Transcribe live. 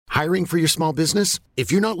Hiring for your small business?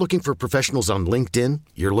 If you're not looking for professionals on LinkedIn,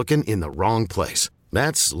 you're looking in the wrong place.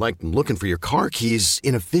 That's like looking for your car keys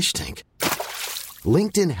in a fish tank.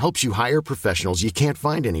 LinkedIn helps you hire professionals you can't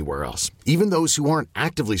find anywhere else, even those who aren't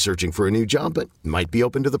actively searching for a new job but might be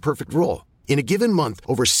open to the perfect role. In a given month,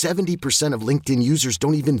 over 70% of LinkedIn users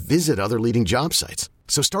don't even visit other leading job sites.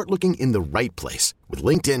 So start looking in the right place. With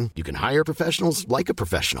LinkedIn, you can hire professionals like a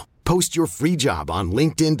professional. Post your free job on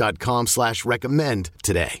linkedin.com/recommend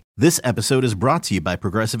today. This episode is brought to you by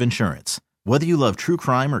Progressive Insurance. Whether you love true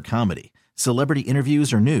crime or comedy, celebrity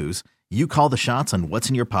interviews or news, you call the shots on what's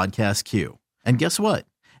in your podcast queue. And guess what?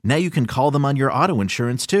 Now you can call them on your auto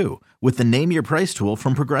insurance too with the Name Your Price tool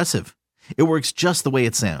from Progressive. It works just the way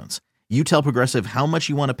it sounds. You tell Progressive how much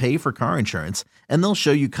you want to pay for car insurance, and they'll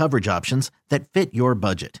show you coverage options that fit your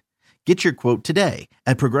budget. Get your quote today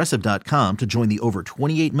at Progressive.com to join the over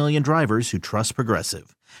 28 million drivers who trust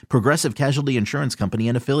Progressive. Progressive Casualty Insurance Company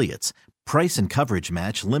and Affiliates. Price and coverage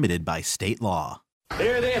match limited by state law.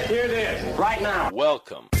 Hear this, right now.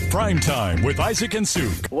 Welcome. Prime Time with Isaac and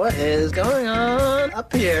Suk. What is going on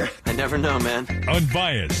up here? I never know, man.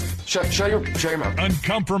 Unbiased. Shut your mouth.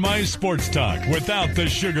 Uncompromised sports talk without the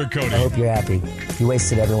sugarcoating. I hope you're happy. You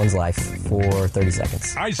wasted everyone's life for 30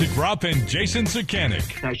 seconds. Isaac Rupp and Jason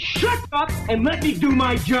Sukanik. Now shut up and let me do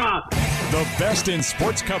my job. The best in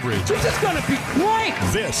sports coverage. You're just gonna be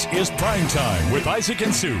quiet. This is Prime Time with Isaac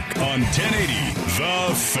and Suk on 1080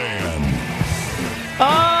 The Fan.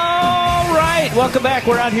 All right, welcome back.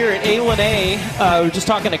 We're out here at A1A. We were just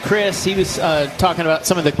talking to Chris. He was talking about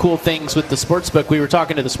some of the cool things with the sportsbook. We were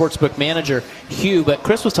talking to the sportsbook manager, Hugh, but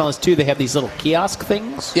Chris was telling us, too, they have these little kiosk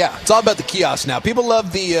things. Yeah, it's all about the kiosk now. People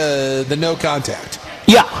love the no contact.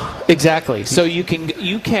 Yeah, exactly. So you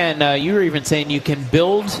were even saying you can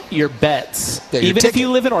build your bets, even if you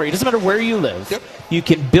live in Oregon. It doesn't matter where you live. Yep. You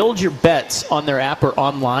can build your bets on their app or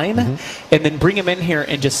online, and then bring them in here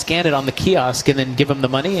and just scan it on the kiosk and then give them the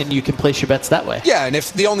money, and you can place your bets that way. Yeah, and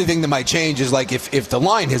if the only thing that might change is like if the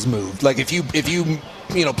line has moved, like if you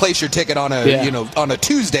place your ticket on a on a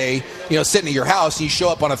Tuesday, sitting at your house, and you show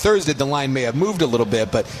up on a Thursday, the line may have moved a little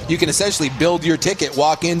bit, but you can essentially build your ticket,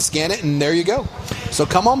 walk in, scan it, and there you go. So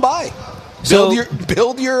come on by.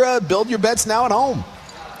 Build your bets now at home.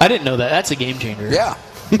 I didn't know that. That's a game changer. Yeah.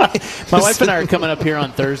 My wife and I are coming up here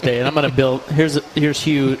on Thursday, and I'm going to build. Here's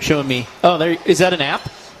Hugh showing me. Oh, is that an app?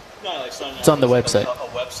 No, it's on the website. A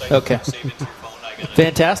website. Okay. Save it to your phone.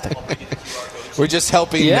 Fantastic. We're just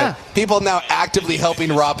helping people now actively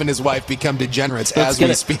helping Rob and his wife become degenerates as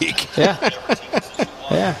we speak. Yeah.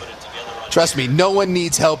 Yeah. Trust me, no one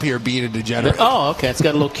needs help here being a degenerate. Oh, okay. It's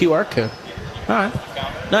got a little QR code. All right.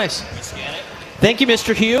 Nice. Thank you,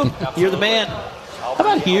 Mr. Hugh. You're the man. How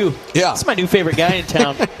about Hugh? Yeah. That's my new favorite guy in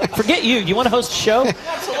town. Forget you. You want to host a show?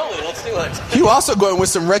 Absolutely. Let's do it. Hugh also going with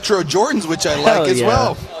some retro Jordans, which I like as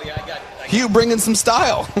well. Oh, yeah, I got Hugh bringing some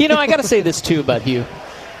style. I got to say this, too, about Hugh.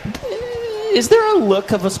 Is there a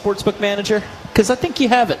look of a sportsbook manager? Because I think you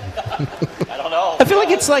have it. I don't know. I feel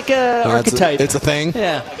like it's like an archetype. It's a thing.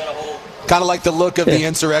 Yeah. Kind of like the look of the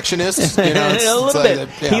insurrectionist. A little bit.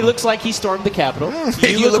 He looks like he stormed the Capitol.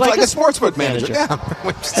 You look like a sportsbook manager. Yeah.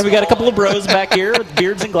 And we got a couple of bros back here with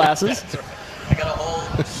beards and glasses. I got a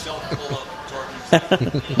whole shelf full of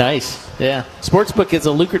Jordans. Nice. Yeah. Sportsbook is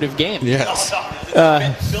a lucrative game. Yes. It's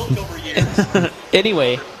been built over years.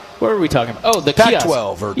 Anyway, what were we talking about? Oh, the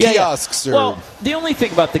Pac-12 or kiosks. Yeah. Well, the only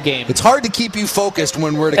thing about the game. It's hard to keep you focused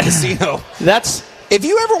when we're at a casino. If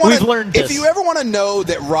you ever want to know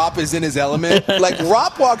that Rop is in his element, like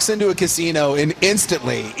Rop walks into a casino and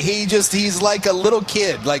instantly he's like a little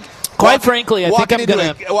kid. Like quite frankly, I think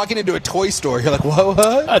I'm walking into a toy store. You're like, what?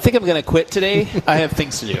 I think I'm gonna quit today. I have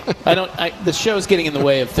things to do. The show's getting in the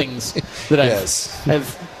way of things that I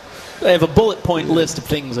have a bullet point list of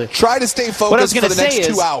things. Try to stay focused for the next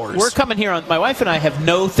 2 hours. We're coming here on. My wife and I have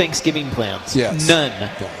no Thanksgiving plans. Yes. None.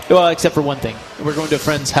 Yeah. Well, except for one thing. We're going to a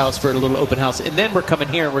friend's house for a little open house, and then we're coming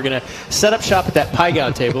here and we're going to set up shop at that Pai Gow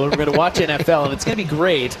table, and we're going to watch NFL, and it's going to be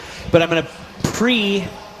great. But I'm going to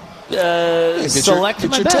select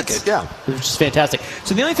my bets. Ticket, yeah, which is fantastic.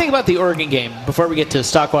 So the only thing about the Oregon game, before we get to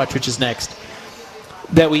Stockwatch, which is next,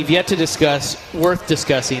 that we've yet to discuss, worth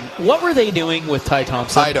discussing. What were they doing with Ty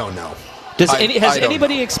Thompson? I don't know. Has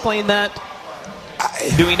anybody explained that?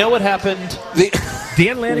 Do we know what happened?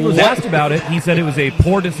 Dan Lanning was asked about it. He said it was a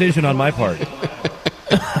poor decision on my part.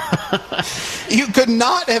 You could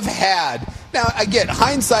not have had. Now, again,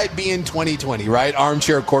 hindsight being 20/20, right?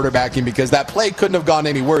 Armchair quarterbacking, because that play couldn't have gone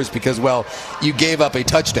any worse because, well, you gave up a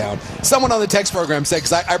touchdown. Someone on the text program said,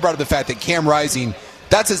 because I brought up the fact that Cam Rising,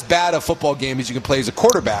 that's as bad a football game as you can play as a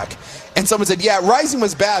quarterback. And someone said, yeah, Rising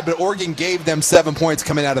was bad, but Oregon gave them 7 points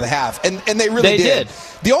coming out of the half. And they really did.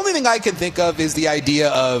 The only thing I can think of is the idea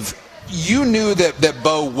of you knew that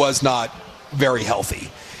Bo was not very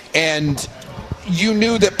healthy. And you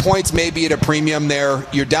knew that points may be at a premium there.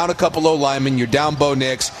 You're down a couple of linemen. You're down Bo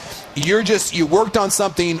Nix. You worked on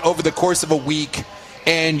something over the course of a week,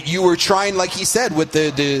 and you were trying, like he said, with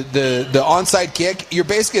the onside kick. You're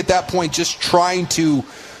basically at that point just trying to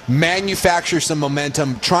manufacture some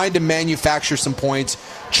momentum, trying to manufacture some points,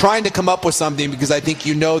 trying to come up with something, because I think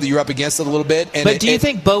you know that you're up against it a little bit. But do you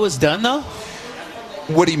think Bo was done, though?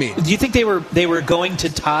 What do you mean? Do you think they were going to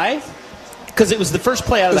tie? Because it was the first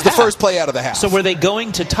play out of the half. It was the first play out of the half. So were they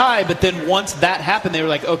going to tie, but then once that happened, they were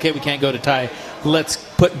like, okay, we can't go to tie. Let's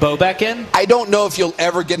put Bo back in? I don't know if you'll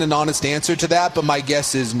ever get an honest answer to that, but my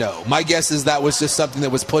guess is no. My guess is that was just something that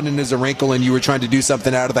was put in as a wrinkle, and you were trying to do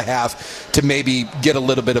something out of the half to maybe get a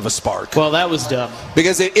little bit of a spark. Well, that was dumb.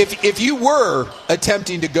 Because if you were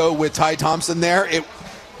attempting to go with Ty Thompson there,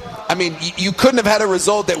 you couldn't have had a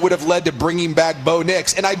result that would have led to bringing back Bo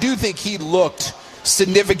Nix. And I do think he looked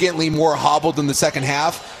significantly more hobbled in the second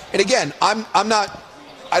half. And again,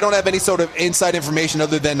 I don't have any sort of inside information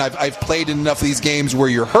other than I've played in enough of these games where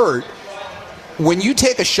you're hurt. When you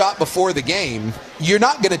take a shot before the game, you're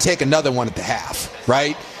not going to take another one at the half,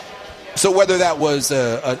 right? So whether that was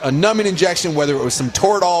a numbing injection, whether it was some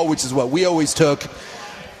Toradol, which is what we always took,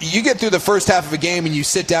 you get through the first half of a game and you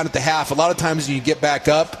sit down at the half. A lot of times when you get back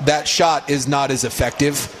up, that shot is not as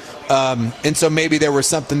effective. And so maybe there was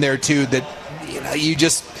something there too that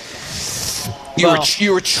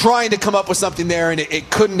you were trying to come up with something there, and it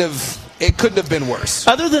couldn't have been worse.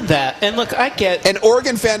 Other than that, and look, I get an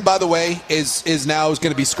Oregon fan, by the way, is going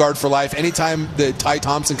to be scarred for life anytime that Ty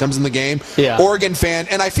Thompson comes in the game. Yeah. Oregon fan,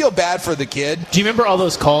 and I feel bad for the kid. Do you remember all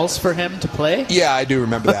those calls for him to play? Yeah, I do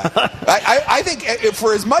remember that. I think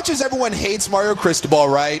for as much as everyone hates Mario Cristobal,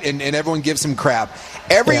 right, and everyone gives him crap,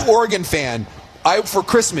 every Oregon fan. For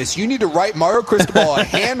Christmas, you need to write Mario Cristobal a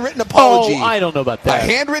handwritten apology. Oh, I don't know about that.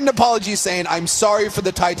 A handwritten apology saying, I'm sorry for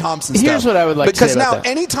the Ty Thompson stuff. Here's what I would like to say about that. Because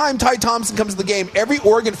now, anytime Ty Thompson comes to the game, every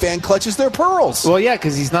Oregon fan clutches their pearls. Well, yeah,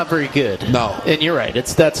 because he's not very good. No. And you're right.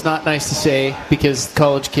 That's not nice to say because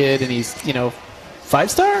college kid and he's,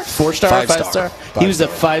 5-star? 4-star? 5-star? He was a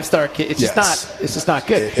 5-star kid. It's just not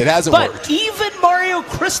good. It hasn't worked. But even Mario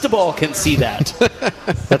Cristobal can see that.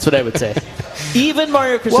 That's what I would say. Even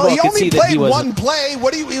Mario Cristobal can see that he was. Well, he only played one play.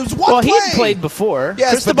 He was one play. Well, he had played before.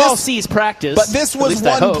 Yes, Cristobal sees practice. But this was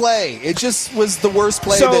one play. It just was the worst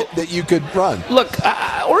play that you could run. Look,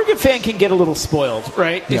 Oregon fan can get a little spoiled,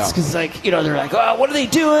 right? It's because, they're like, oh, what are they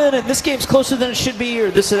doing? And this game's closer than it should be,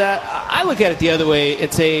 or this or that. I look at it the other way.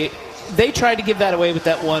 They tried to give that away with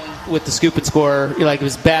that one with the scoop and score. It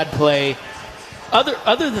was bad play.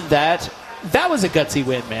 Other than that, that was a gutsy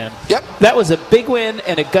win, man. Yep. That was a big win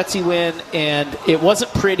and a gutsy win, and it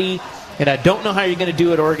wasn't pretty. And I don't know how you're going to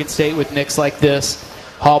do at Oregon State with Nix like this,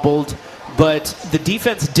 hobbled. But the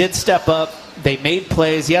defense did step up. They made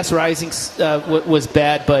plays. Yes, Rising was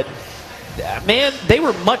bad, but man, they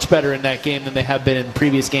were much better in that game than they have been in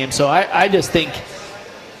previous games. So I just think,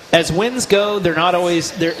 as wins go, they're not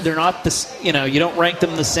always they're not this. You don't rank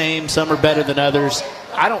them the same. Some are better than others.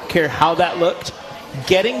 I don't care how that looked.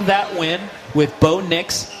 Getting that win with Bo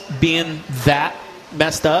Nix being that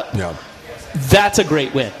messed up, that's a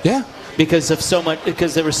great win. Yeah. Because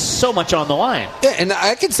there was so much on the line. Yeah, and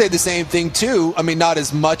I could say the same thing too. I mean, not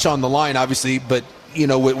as much on the line, obviously, but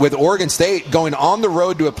with Oregon State going on the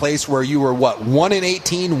road to a place where you were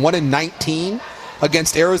 1-18, 1-19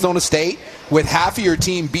 against Arizona State, with half of your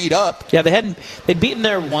team beat up. Yeah, they'd beaten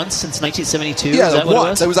there once since 1972. Yeah, is that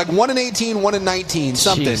once. What it was like 1-18, 1-19,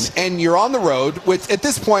 something. Jeez. And you're on the road with, at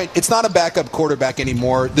this point, it's not a backup quarterback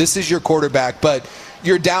anymore. This is your quarterback, but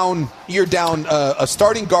you're down a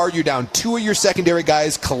starting guard. You're down two of your secondary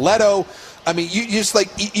guys, Coletto. I mean,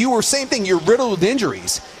 you were same thing. You're riddled with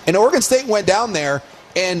injuries. And Oregon State went down there,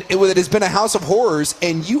 and it has been a house of horrors,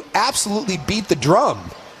 and you absolutely beat the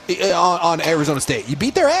drum on Arizona State. You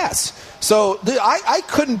beat their ass. So I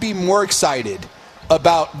couldn't be more excited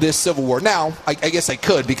about this Civil War. Now, I guess I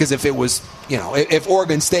could, because if it was, if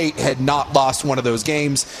Oregon State had not lost one of those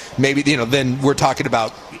games, maybe, then we're talking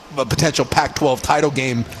about a potential Pac-12 title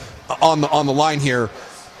game on the line here,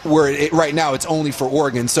 where right now it's only for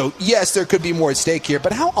Oregon. So yes, there could be more at stake here.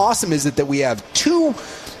 But how awesome is it that we have two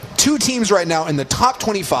teams right now in the top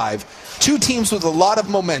 25, two teams with a lot of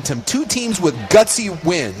momentum, two teams with gutsy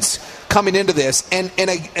wins coming into this, and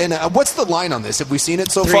what's the line on this? Have we seen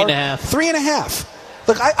it so far? 3.5. 3.5.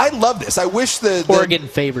 Look, I love this. I wish the Oregon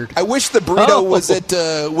favored. I wish the burrito was at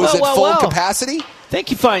full capacity. Thank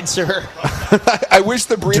you, fine sir. I wish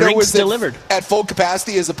the burrito Drinks was delivered at full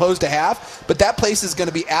capacity as opposed to half, but that place is going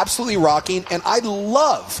to be absolutely rocking, and I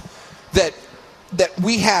love that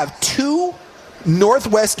we have 2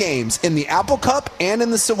 Northwest games in the Apple Cup and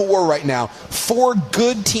in the Civil War right now. 4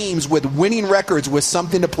 good teams with winning records with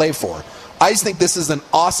something to play for. I just think this is an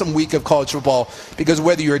awesome week of college football because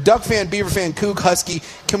whether you're a Duck fan, Beaver fan, Coug, Husky,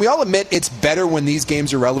 can we all admit it's better when these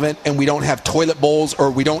games are relevant and we don't have toilet bowls or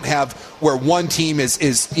we don't have where one team is a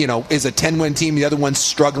 10-win team, the other one's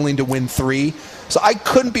struggling to win 3. So I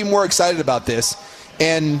couldn't be more excited about this.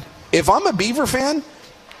 And if I'm a Beaver fan,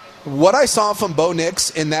 what I saw from Bo Nix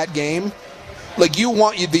in that game, like you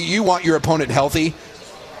want your opponent healthy.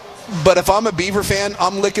 But if I'm a Beaver fan,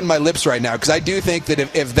 I'm licking my lips right now because I do think that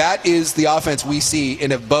if that is the offense we see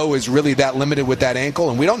and if Bo is really that limited with that ankle,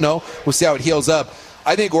 and we don't know, we'll see how it heals up,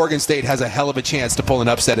 I think Oregon State has a hell of a chance to pull an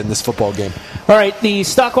upset in this football game. All right, the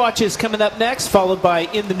Stock Watch is coming up next, followed by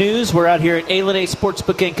In the News. We're out here at A&A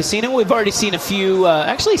Sportsbook and Casino. We've already seen a few,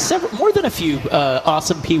 more than a few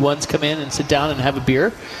awesome P1s come in and sit down and have a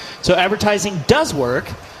beer. So advertising does work.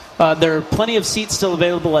 There are plenty of seats still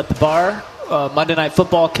available at the bar. Monday Night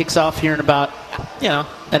Football kicks off here in about,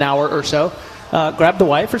 an hour or so. Grab the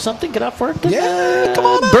wife or something, get off work. Come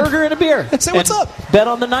on up. Burger and a beer. Say what's up. Bet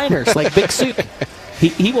on the Niners, like Big Soup.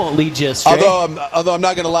 He won't lead you astray. Although I'm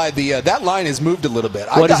not going to lie, that line has moved a little bit.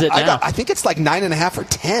 What is it now? I think it's like 9.5 or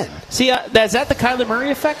 10. See, is that the Kyler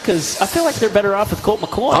Murray effect? Because I feel like they're better off with Colt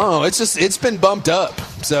McCoy. Oh, it's been bumped up.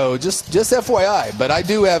 So just FYI. But I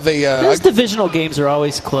do have those divisional games are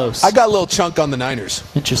always close. I got a little chunk on the Niners.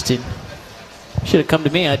 Interesting. Should have come to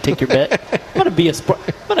me. I'd take your bet. I'm going to be a sport.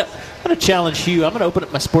 I'm going to challenge Hugh. I'm going to open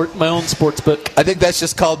up my own sports book. I think that's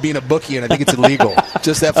just called being a bookie, and I think it's illegal.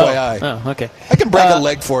 Just FYI. Oh, okay. I can break a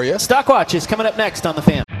leg for you. Stock Watch is coming up next on The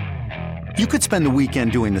Fan. You could spend the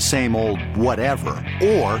weekend doing the same old whatever,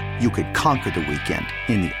 or you could conquer the weekend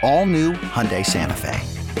in the all-new Hyundai Santa Fe.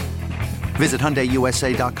 Visit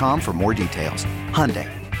HyundaiUSA.com for more details. Hyundai,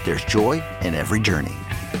 there's joy in every journey.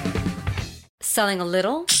 Selling a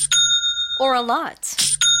little or a lot?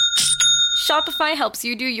 Shopify helps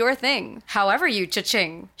you do your thing, however you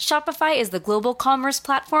cha-ching. Shopify is the global commerce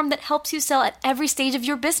platform that helps you sell at every stage of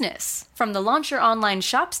your business. From the launch your online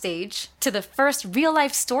shop stage, to the first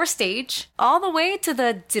real-life store stage, all the way to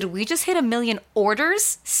the did we just hit 1 million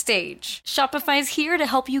orders stage. Shopify's here to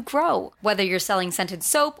help you grow. Whether you're selling scented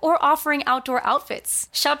soap or offering outdoor outfits,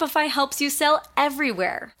 Shopify helps you sell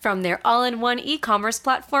everywhere. From their all-in-one e-commerce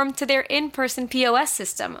platform to their in-person POS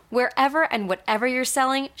system, wherever and whatever you're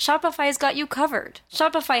selling, Shopify's got you covered.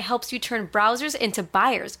 Shopify helps you turn browsers into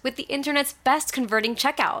buyers with the internet's best converting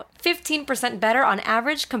checkout. 15% better on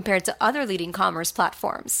average compared to other leading commerce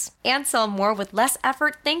platforms. And sell more with less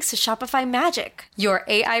effort thanks to Shopify Magic, your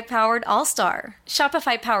AI-powered all-star.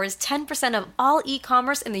 Shopify powers 10% of all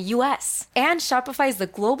e-commerce in the U.S. And Shopify is the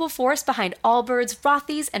global force behind Allbirds,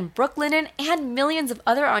 Rothy's, and Brooklinen, and millions of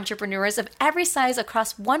other entrepreneurs of every size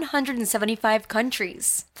across 175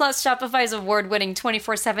 countries. Plus, Shopify's award-winning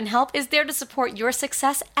 24/7 help is there to support your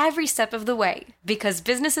success every step of the way. Because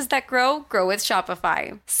businesses that grow with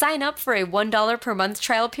Shopify. Sign up for a $1 per month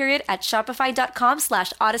trial period at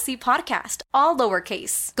shopify.com/Odyssey Podcast, all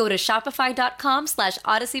lowercase. Go to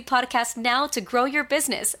shopify.com/Odyssey Podcast now to grow your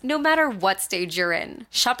business, no matter what stage you're in.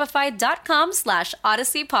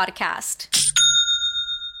 Shopify.com/Odyssey Podcast.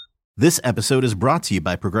 This episode is brought to you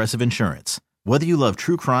by Progressive Insurance. Whether you love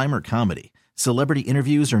true crime or comedy, celebrity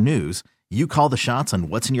interviews or news, you call the shots on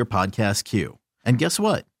what's in your podcast queue. And guess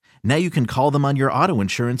what? Now you can call them on your auto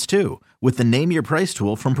insurance too with the Name Your Price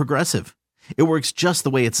tool from Progressive. It works just the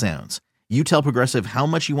way it sounds. You tell Progressive how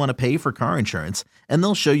much you want to pay for car insurance, and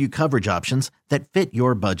they'll show you coverage options that fit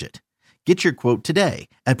your budget. Get your quote today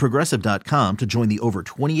at Progressive.com to join the over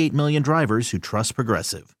 28 million drivers who trust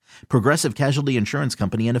Progressive. Progressive Casualty Insurance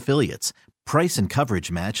Company and Affiliates. Price and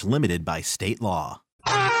coverage match limited by state law.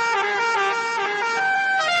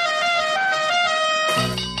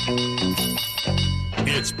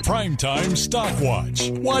 It's Primetime Stock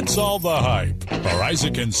Watch. What's all the hype? Are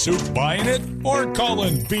Isaac and Suk buying it or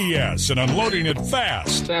calling BS and unloading it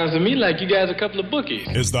fast? Sounds to me like you guys are a couple of bookies.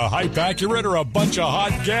 Is the hype accurate or a bunch of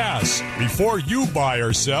hot gas? Before you buy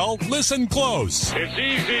or sell, listen close. It's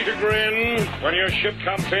easy to grin when your ship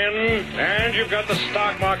comes in and you've got the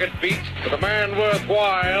stock market beat. But the man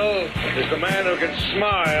worthwhile is the man who can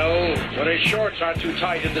smile when his shorts aren't too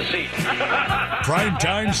tight in the seat.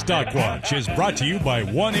 Primetime Stock Watch is brought to you by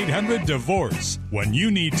 1-800-DIVORCE. When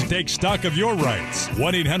you need to take stock of your rights,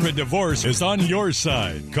 1-800-DIVORCE is on your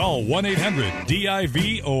side. Call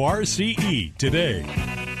 1-800-DIVORCE today.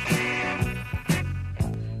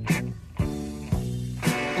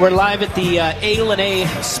 We're live at the A&A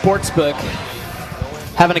Sportsbook,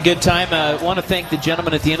 having a good time. I want to thank the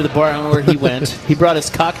gentleman at the end of the bar. I don't know where he went. He brought us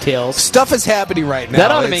cocktails. Stuff is happening right now. That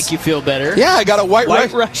ought to make you feel better. Yeah, I got a white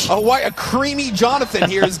rush. A creamy Jonathan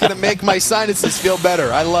here is going to make my sinuses feel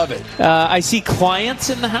better. I love it. I see clients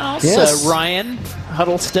in the house. Yes. Ryan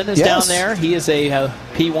Huddleston is down there. He is a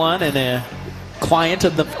P1 and a client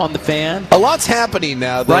on the fan. A lot's happening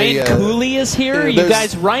now. Ryan Cooley is here. You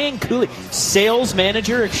guys, Ryan Cooley, sales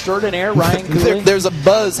manager extraordinaire, Ryan Cooley. There's a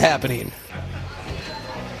buzz happening.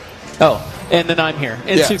 Oh, and then I'm here.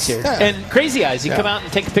 And Yes. Soup's here. Yeah. And Crazy Eyes. You come out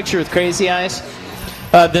and take a picture with Crazy Eyes.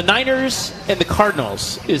 The Niners and the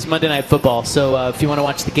Cardinals is Monday Night Football. So if you want to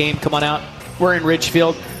watch the game, come on out. We're in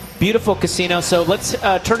Ridgefield. Beautiful casino. So let's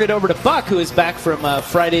turn it over to Buck, who is back from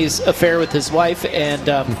Friday's affair with his wife, and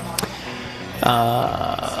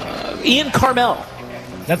Ian Carmel.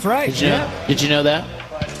 That's right. Did you know that?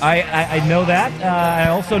 I know that. I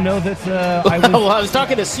also know that I was... Well, I was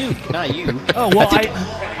talking to Sue, not you. Oh, well,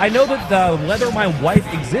 I know that whether my wife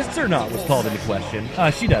exists or not was called into question.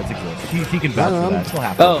 She does exist. She can vouch for that. Still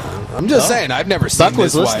happens. Oh, I'm just saying, I've never seen Buck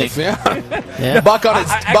was this listening. wife. Yeah. Buck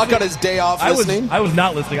on his day off listening. I was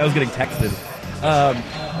not listening. I was getting texted.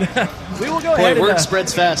 We will go Boy, ahead. Word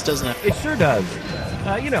spreads fast, doesn't it? It sure does.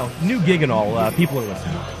 New gig and all. People are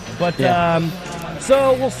listening. But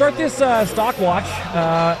so we'll start this stock watch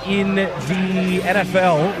in the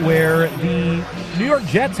NFL, where the New York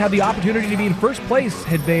Jets had the opportunity to be in first place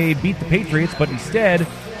had they beat the Patriots, but instead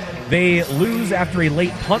they lose after a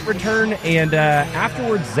late punt return. And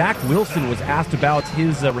afterwards, Zach Wilson was asked about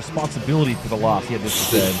his responsibility for the loss. He had this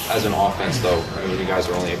to say. As an offense, though, you guys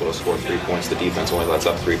are only able to score 3 points. The defense only lets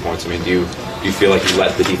up 3 points. Do you feel like you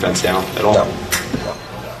let the defense down at all?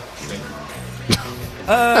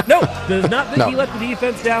 No, does not think he let the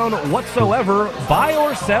defense down whatsoever. Buy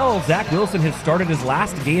or sell, Zach Wilson has started his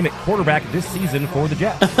last game at quarterback this season for the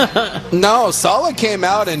Jets. No, Saleh came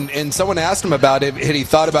out and someone asked him about it. Had he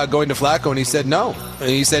thought about going to Flacco, and he said no. And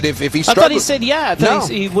he said if he struggled... I thought he said I thought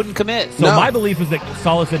he wouldn't commit. So my belief is that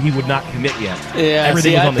Saleh said he would not commit yet. Yeah,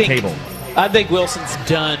 everything was on the table. I think Wilson's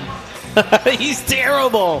done. He's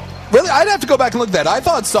terrible. Really? I'd have to go back and look at that. I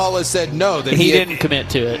thought Saleh said no. That he didn't commit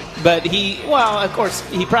to it. But of course,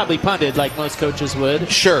 he probably punted like most coaches would.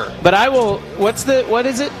 Sure. But I will, what is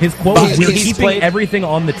it? His quote is, we're keeping everything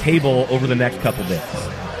on the table over the next couple days.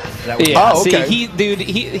 Okay. See,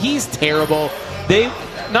 he's terrible.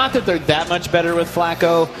 Not that they're that much better with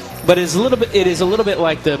Flacco, but it is a little bit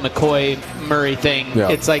like the McCoy-Murray thing. Yeah.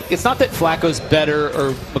 It's like, it's not that Flacco's better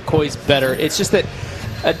or McCoy's better. It's just that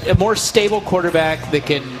a more stable quarterback that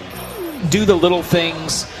can do the little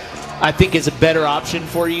things, I think, is a better option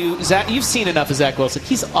for you. Zach, you've seen enough of Zach Wilson.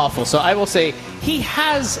 He's awful. So I will say he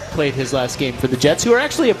has played his last game for the Jets, who are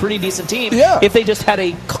actually a pretty decent team if they just had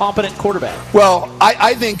a competent quarterback. Well,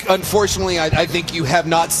 I think, unfortunately, I think you have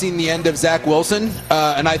not seen the end of Zach Wilson,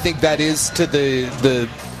 and I think that is to the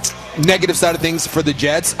negative side of things for the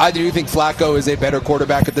Jets. I do think Flacco is a better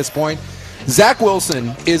quarterback at this point. Zach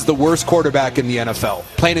Wilson is the worst quarterback in the NFL,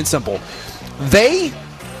 plain and simple.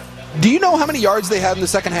 Do you know how many yards they had in the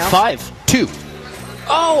second half? 5. 2.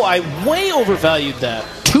 Oh, I way overvalued that.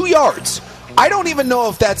 2 yards. I don't even know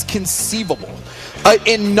if that's conceivable.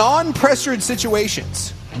 In non-pressured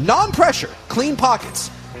situations, non-pressure, clean pockets,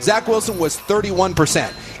 Zach Wilson was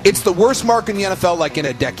 31%. It's the worst mark in the NFL like in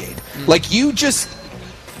a decade. Like you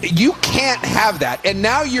can't have that. And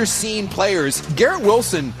now you're seeing players, Garrett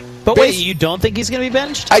Wilson... But wait, you don't think he's going to be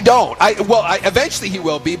benched? I don't. Eventually he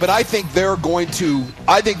will be, but I think they're going to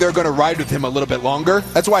ride with him a little bit longer.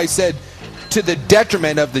 That's why I said, to the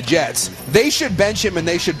detriment of the Jets, they should bench him, and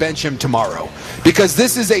they should bench him tomorrow, because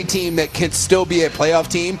this is a team that can still be a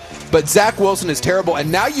playoff team. But Zach Wilson is terrible,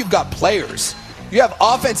 and now you've got players. You have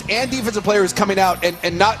offense and defensive players coming out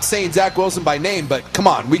and not saying Zach Wilson by name, but come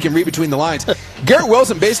on, we can read between the lines. Garrett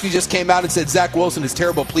Wilson basically just came out and said, Zach Wilson is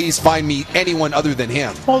terrible. Please find me anyone other than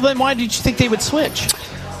him. Well, then why did you think they would switch?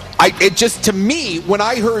 To me, when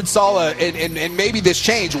I heard Saleh, and maybe this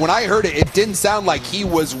changed, when I heard it, it didn't sound like he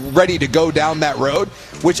was ready to go down that road,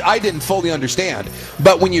 which I didn't fully understand.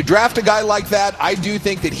 But when you draft a guy like that, I do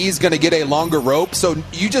think that he's going to get a longer rope. So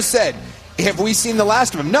you just said, have we seen the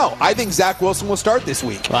last of him? No. I think Zach Wilson will start this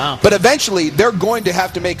week. Wow. But eventually, they're going to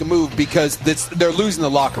have to make a move because they're losing the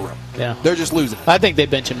locker room. Yeah. They're just losing. I think they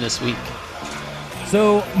bench him this week.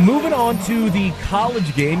 So moving on to the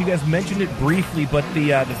college game, you guys mentioned it briefly, but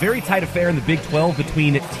the very tight affair in the Big 12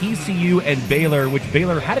 between TCU and Baylor, which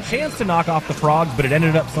Baylor had a chance to knock off the Frogs, but it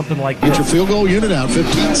ended up something like this. Get your field goal unit out,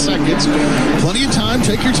 15 seconds. Plenty of time.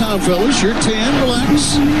 Take your time, fellas. You're at 10.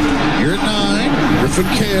 Relax. You're at 9. Griffin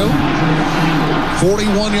Kale.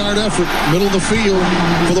 41-yard effort, middle of the field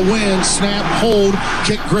for the win. Snap, hold,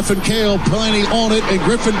 kick Griffin Kale, plenty on it, and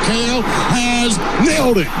Griffin Kale has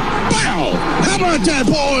nailed it. Wow! How about that,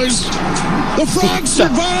 boys? The Frogs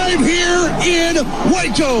survive here in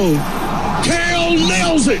Waco. Kale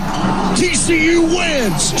nails it. TCU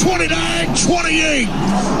wins 29-28.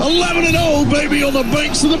 11-0, baby, on the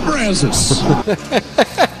banks of the Brazos.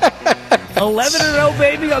 11-0,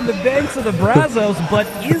 baby, on the banks of the Brazos, but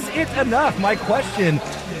is it enough? My question,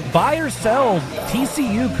 buy or sell,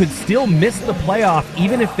 TCU could still miss the playoff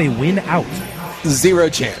even if they win out. Zero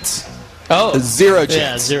chance. Oh. Zero chance.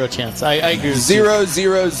 Yeah, zero chance. I agree with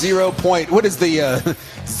you. 0 point. What is the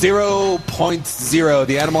 0.0,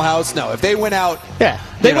 the Animal House? No, if they win out. Yeah,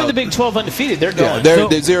 they win the Big 12 undefeated. They're going. Yeah,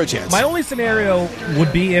 they're zero chance. My only scenario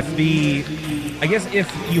would be if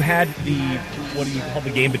if you had what do you call the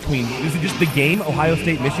game between, is it just the game, Ohio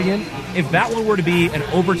State, Michigan? If that one were to be an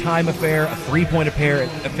overtime affair, a 3-point affair,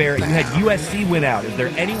 and you had USC win out, is there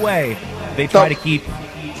any way they try to keep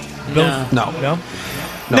those? No.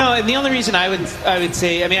 No, and the only reason I would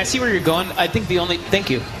say, I mean, I see where you're going. I think the only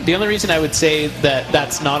reason I would say that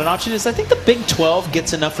that's not an option is I think the Big 12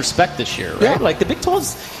 gets enough respect this year, right? Yeah. Like the Big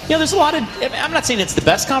 12's, there's a lot of, I'm not saying it's the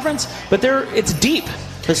best conference, but it's deep.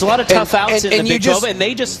 There's a lot of tough outs in the Big 12, and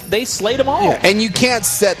they slayed them all. Yeah, and you can't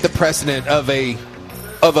set the precedent of a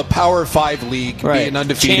Power 5 league being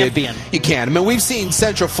undefeated. Champion. You can't. I mean, we've seen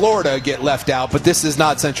Central Florida get left out, but this is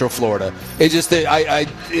not Central Florida. It's just that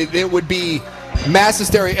it would be mass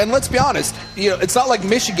hysteria. And let's be honest, it's not like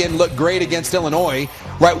Michigan looked great against Illinois,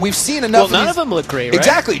 right? We've seen enough. Well, none of them look great, right?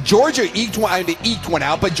 Exactly. Georgia eked one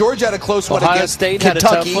out, but Georgia had a close one against State Kentucky.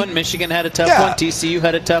 had a tough one. Michigan had a tough one. TCU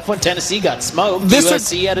had a tough one. Tennessee got smoked.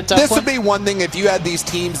 USC had a tough one. This would be one thing if you had these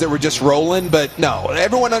teams that were just rolling, but no.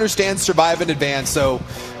 Everyone understands survive in advance, so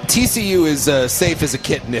TCU is safe as a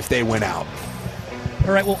kitten if they win out.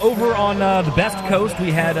 All right, well, over on the Best Coast, we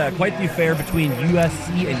had quite the affair between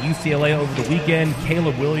USC and UCLA over the weekend.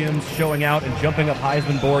 Caleb Williams showing out and jumping up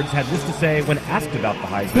Heisman boards had this to say when asked about the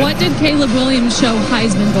Heisman. What did Caleb Williams show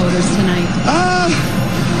Heisman voters tonight?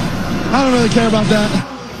 I don't really care about that.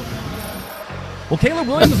 Well, Caleb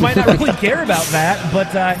Williams might not really care about that, but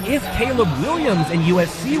if Caleb Williams and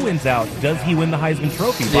USC wins out, does he win the Heisman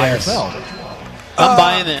Trophy by himself? I'm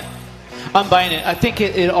buying it. I think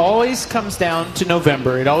it always comes down to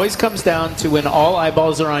November. It always comes down to when all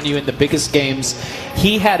eyeballs are on you in the biggest games.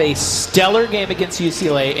 He had a stellar game against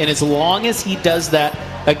UCLA, and as long as he does that,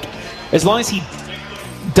 as long as he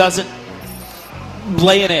doesn't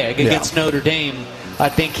lay an egg against Notre Dame, I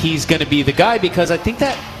think he's going to be the guy because I think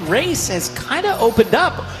that race has kind of opened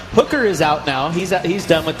up. Hooker is out now. He's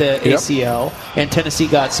done with the ACL, and Tennessee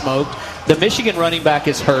got smoked. The Michigan running back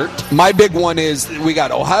is hurt. My big one is we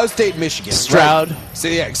got Ohio State, Michigan. Stroud. Right? So,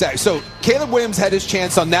 yeah, exactly. So Caleb Williams had his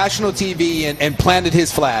chance on national TV and planted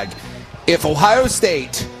his flag. If Ohio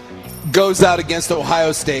State goes out against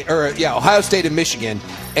Ohio State and Michigan,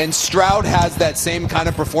 and Stroud has that same kind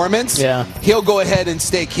of performance, he'll go ahead and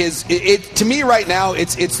stake his. To me, right now,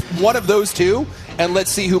 it's one of those two, and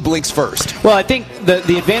let's see who blinks first. Well, I think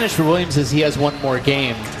the advantage for Williams is he has one more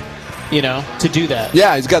game, to do that.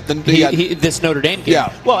 Yeah, he's got this Notre Dame game.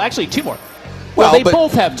 Yeah. Well, actually, two more. Well, they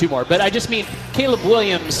both have two more, but I just mean Caleb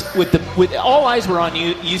Williams with all eyes were on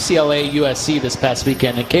UCLA, USC this past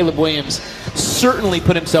weekend, and Caleb Williams certainly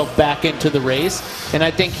put himself back into the race, and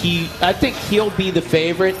I think he'll be the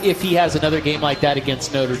favorite if he has another game like that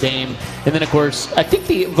against Notre Dame. And then, of course, I think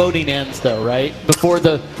the voting ends though, right before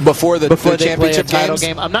the championship title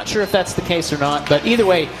game. I'm not sure if that's the case or not, but either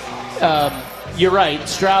way. You're right,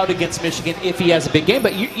 Stroud against Michigan if he has a big game,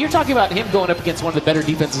 but you're talking about him going up against one of the better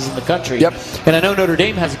defenses in the country. Yep. And I know Notre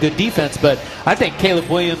Dame has a good defense, but I think Caleb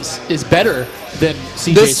Williams is better than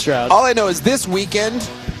C.J. Stroud. All I know is this weekend,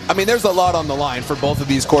 I mean, there's a lot on the line for both of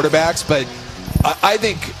these quarterbacks, but I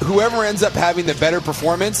think whoever ends up having the better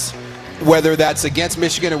performance, whether that's against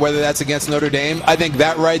Michigan or whether that's against Notre Dame, I think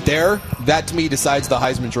that right there, that to me decides the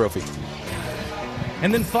Heisman Trophy.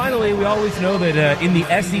 And then finally, we always know that in the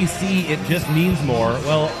SEC, it just means more.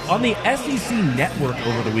 Well, on the SEC network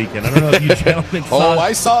over the weekend, I don't know if you gentlemen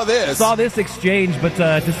I saw this. Saw this exchange, but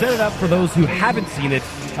to set it up for those who haven't seen it,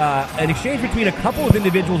 an exchange between a couple of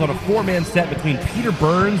individuals on a four-man set between Peter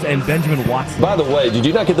Burns and Benjamin Watson. By the way, did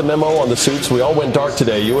you not get the memo on the suits? We all went dark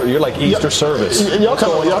today. You're like Easter service. Y'all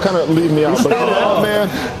kind of leave me out. But man,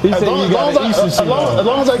 as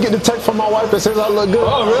long as I get the text from my wife that says I look good.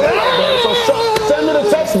 Oh, really? So send me the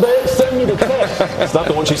text, babe. Send me the text. It's not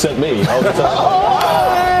the one she sent me. I'll just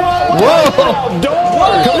Come on,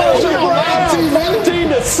 live TV.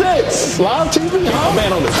 15-6. Live TV. Oh,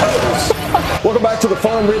 man on the toes. Welcome back to the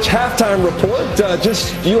Farm Rich halftime report.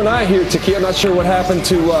 Just you and I here, Taki. I'm not sure what happened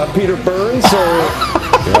to Peter Burns.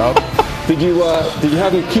 Did you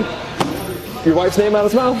have him keep your wife's name out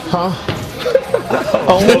of his mouth? Huh?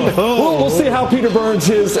 We'll see how Peter Burns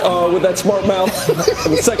is with that smart mouth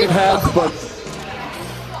in the second half, but.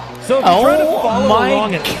 So if you're trying to follow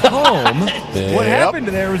along at home, what happened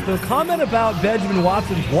there was the comment about Benjamin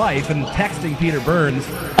Watson's wife and texting Peter Burns.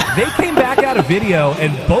 They came back out a video,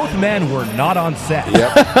 and both men were not on set.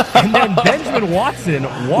 Yep. And then Benjamin Watson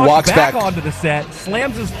walks back onto the set,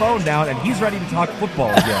 slams his phone down, and he's ready to talk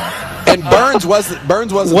football again. And Burns wasn't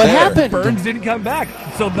what there. happened? Burns didn't come back.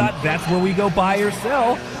 So that's where we go buy or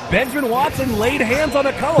sell. Benjamin Watson laid hands on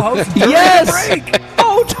a co-host during the break.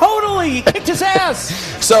 Oh, totally. He kicked his ass.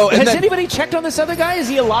 So has anybody checked on this other guy? Is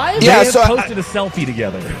he alive? Yeah, they posted a selfie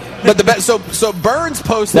together. But so Burns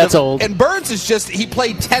posted. That's old. And Burns is he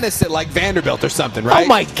played tennis at like Vanderbilt or something, right? Oh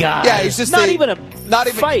my God. Yeah, he's just not even a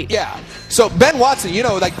fight. Yeah. So Ben Watson,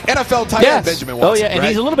 like NFL tight end Benjamin Watson. Oh yeah, and right?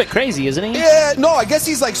 he's a little bit crazy, isn't he? Yeah, no, I guess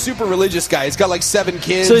he's like super religious guy. He's got like 7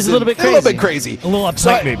 kids. So he's a little bit crazy. A little bit crazy. A little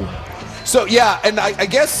uptight, maybe. So yeah, and I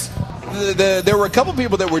guess there were a couple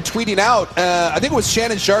people that were tweeting out. I think it was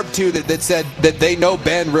Shannon Sharp too that said that they know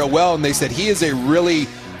Ben real well, and they said he is a really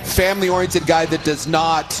family-oriented guy that does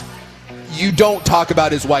not. You don't talk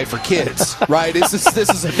about his wife or kids, right? This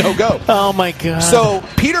is a no-go. Oh my God! So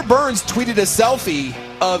Peter Burns tweeted a selfie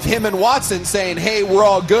of him and Watson saying, "Hey, we're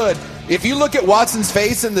all good." If you look at Watson's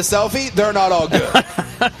face in the selfie, they're not all good.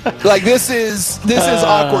 Like this is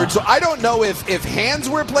awkward. So I don't know if hands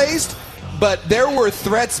were placed. But there were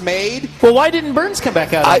threats made. Well, why didn't Burns come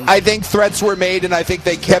back out? I think threats were made, and I think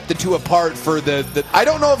they kept the two apart for the I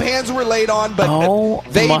don't know if hands were laid on, but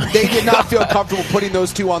they did not feel comfortable putting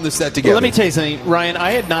those two on the set together. Well, let me tell you something, Ryan.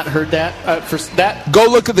 I had not heard that. For that, go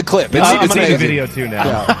look at the clip. I'm going to see the video too now.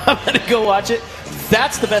 Yeah. I'm going to go watch it.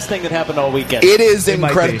 That's the best thing that happened all weekend. It is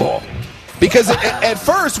incredible. Because at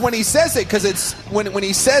first, when he says it, because it's when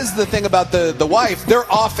he says the thing about the wife,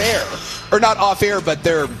 they're off air, or not off air, but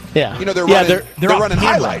they're running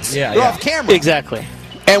highlights. Yeah, they're off camera. Exactly.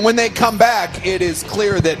 And when they come back, it is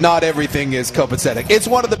clear that not everything is copacetic. It's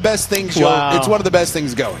one of the best things. It's one of the best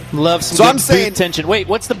things going. Love some. So I'm saying tension. Wait,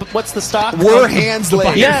 what's the stock? We're hands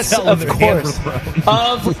laid. Yes, of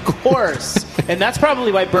course. And that's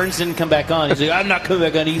probably why Burns didn't come back on. He's like, I'm not coming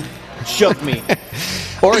back on. He shook me.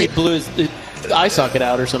 Or he blew his eye socket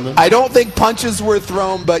out or something. I don't think punches were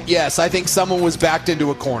thrown, but yes, I think someone was backed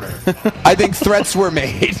into a corner. I think threats were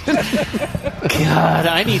made. God,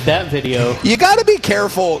 I need that video. You got to be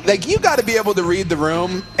careful. Like, you got to be able to read the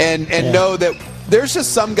room and know that there's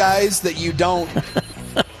just some guys that you don't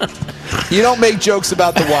make jokes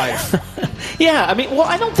about the wife. Yeah, I mean, well,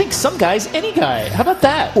 I don't think some guys, any guy. How about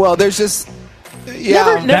that? Well, there's just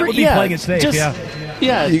never that would be playing it safe.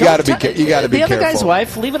 Yeah, you got to be careful. The other guy's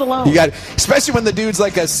wife, leave it alone. You got, especially when the dude's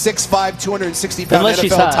like a 6'5", 260-pound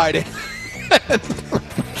NFL tight end.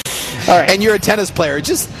 All right, and you're a tennis player.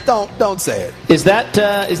 Just don't say it. Is that the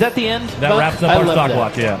end? That wraps up our stock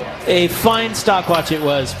watch. Yeah, a fine stock watch it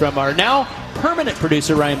was from our now permanent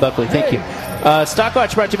producer Ryan Buckley. Thank you. Stock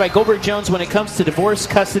watch brought to you by Goldberg Jones. When it comes to divorce,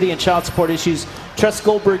 custody, and child support issues, trust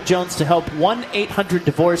Goldberg Jones to help.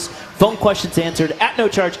 1-800-DIVORCE. Phone questions answered at no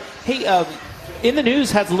charge. Hey. In the news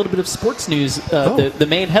has a little bit of sports news. The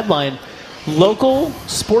main headline, local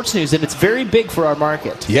sports news, and it's very big for our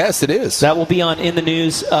market. Yes, it is. That will be on In the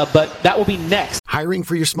News, but that will be next. Hiring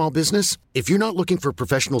for your small business? If you're not looking for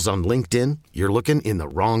professionals on LinkedIn, you're looking in the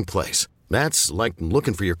wrong place. That's like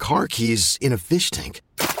looking for your car keys in a fish tank.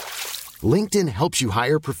 LinkedIn helps you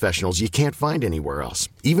hire professionals you can't find anywhere else,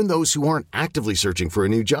 even those who aren't actively searching for a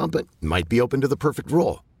new job but might be open to the perfect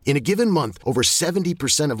role. In a given month, over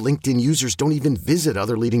 70% of LinkedIn users don't even visit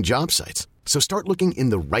other leading job sites. So start looking in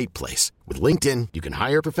the right place. With LinkedIn, you can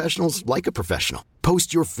hire professionals like a professional.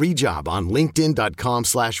 Post your free job on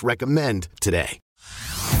linkedin.com/recommend today.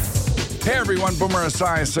 Hey everyone, Boomer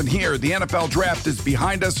Esiason here. The NFL draft is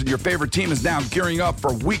behind us and your favorite team is now gearing up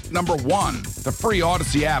for week number 1. The free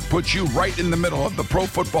Odyssey app puts you right in the middle of the pro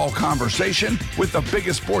football conversation with the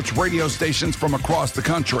biggest sports radio stations from across the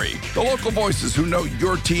country. The local voices who know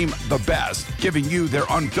your team the best, giving you their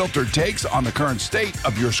unfiltered takes on the current state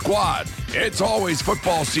of your squad. It's always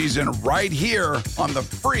football season right here on the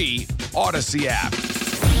free Odyssey app.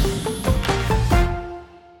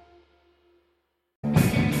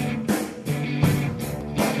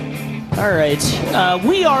 All right,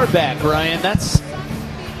 we are back, Ryan.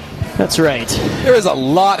 That's right. There is a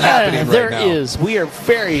lot happening right now. There is. We are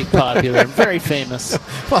very popular, very famous.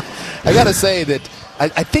 Well, I got to say that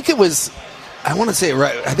I think it was. I want to say it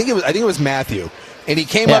right. I think it was Matthew, and he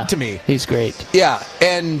came up to me. He's great. Yeah,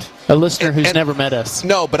 and a listener who's never met us.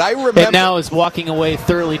 No, but I remember. And now is walking away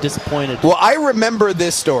thoroughly disappointed. Well, I remember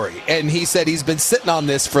this story, and he said he's been sitting on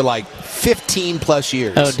this for like 15 plus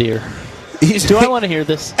years. Oh dear. Do I want to hear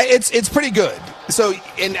this? It's pretty good. So,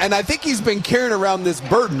 and I think he's been carrying around this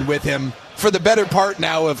burden with him for the better part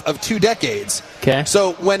now of 2 decades. Okay.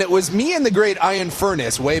 So when it was me and the great Ian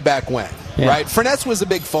Furness way back when, right? Furness was a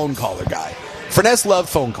big phone caller guy. Furness loved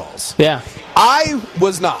phone calls. Yeah. I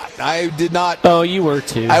was not. I did not. Oh, you were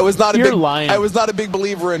too. I was not. You're lying. I was not a big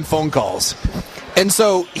believer in phone calls. And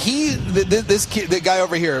so this kid, the guy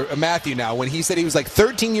over here, Matthew now, when he said he was like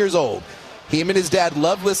 13 years old, him and his dad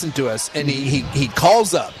loved listening to us, and he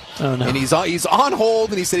calls up, and he's on hold,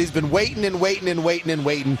 and he said he's been waiting and waiting and waiting and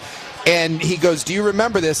waiting, and he goes, "Do you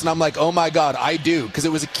remember this?" And I'm like, "Oh my God, I do," because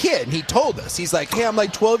it was a kid, and he told us, he's like, "Hey, I'm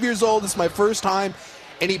like 12 years old. This is my first time,"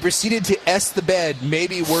 and he proceeded to S the bed,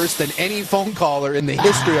 maybe worse than any phone caller in the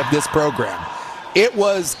history of this program. It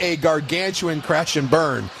was a gargantuan crash and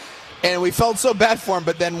burn. And we felt so bad for him,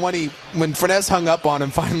 but then when Furness hung up on him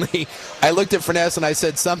finally, I looked at Furness and I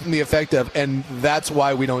said something to the effect of, "And that's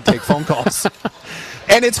why we don't take phone calls."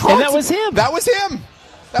 And it's hard. And that was him. That was him.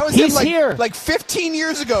 That was He's him here. Like 15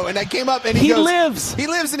 years ago. And I came up and he goes, He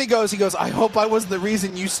lives and he goes, "I hope I wasn't the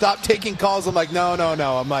reason you stopped taking calls." I'm like, no.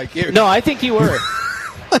 I'm like, here. No, I think you were.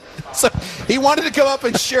 So he wanted to come up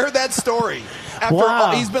and share that story.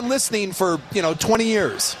 Wow. He's been listening for 20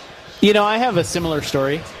 years. You know, I have a similar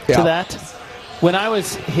story to that. When I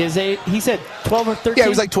was his age, he said 12 or 13? Yeah, he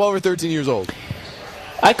was like 12 or 13 years old.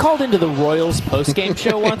 I called into the Royals post-game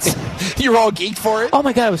show once. You were all geeked for it? Oh,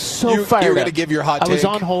 my God, I was so fired up. You were going to give your hot take? I was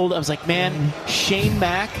on hold. I was like, man, Shane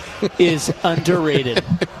Mack is underrated.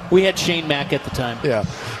 We had Shane Mack at the time. Yeah.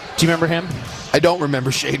 Do you remember him? I don't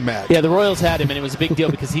remember Shane Mack. Yeah, the Royals had him, and it was a big deal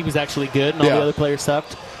because he was actually good, and all the other players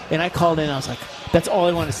sucked. And I called in, and I was like, that's all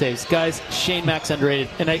I want to say is, guys, Shane Mack's underrated.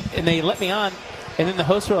 And they let me on, and then the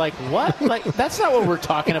hosts were like, what? Like, that's not what we're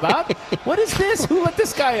talking about. What is this? Who let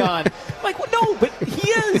this guy on? I'm like, well, no, but he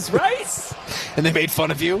is, right? And they made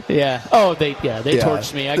fun of you? Yeah. Oh, they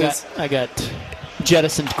torched me. I got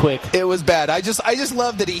jettisoned quick. It was bad. I just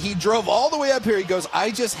love that he drove all the way up here. He goes,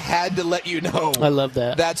 "I just had to let you know." I love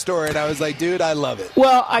that story, and I was like, dude, I love it.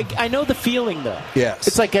 Well, I know the feeling though. Yes.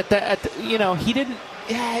 It's like at the he didn't.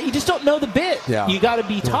 Yeah, you just don't know the bit. Yeah. You got to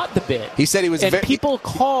be taught the bit. He said he was. And people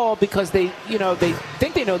call because they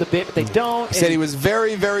think they know the bit, but they don't. He said he was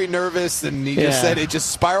very, very nervous, and he just said it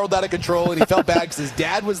just spiraled out of control, and he felt bad because his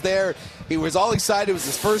dad was there. He was all excited. It was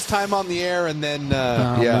his first time on the air, and then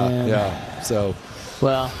yeah. So,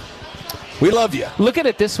 well, we love you. Look at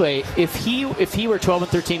it this way: if he were 12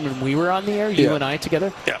 and 13 when we were on the air, you and I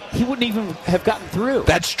together, he wouldn't even have gotten through.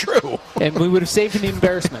 That's true. And we would have saved him the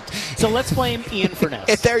embarrassment. So let's blame Ian Furness.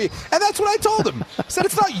 And that's what I told him. I said,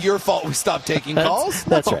 it's not your fault we stopped taking calls.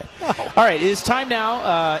 That's right. No. All right, it is time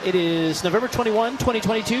now. It is November 21,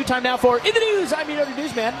 2022. Time now for In the News. I'm your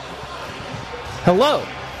newsman. Hello.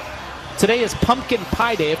 Today is Pumpkin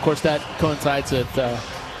Pie Day. Of course, that coincides with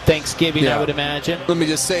Thanksgiving, I would imagine. Let me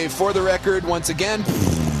just say, for the record, once again,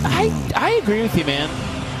 I agree with you, man.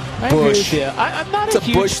 I agree with you. I'm not a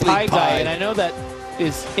huge pie guy, and I know that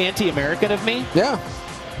is anti-American of me. Yeah.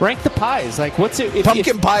 Rank the pies. Like, what's it?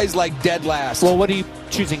 Pumpkin pie is like dead last. Well, what are you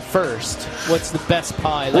choosing first? What's the best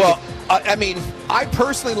pie? Like well, I mean, I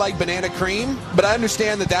personally like banana cream, but I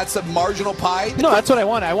understand that that's a marginal pie. No, that's what I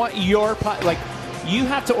want. I want your pie. Like, you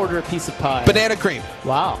have to order a piece of pie. Banana cream.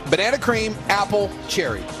 Wow. Banana cream, apple,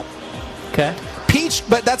 cherry. Okay. Peach,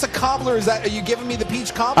 but that's a cobbler. Are you giving me the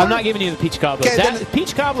peach cobbler? I'm not giving you the peach cobbler. Okay,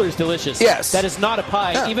 peach cobbler is delicious. Yes. That is not a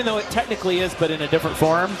pie, even though it technically is, but in a different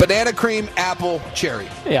form. Banana cream, apple, cherry.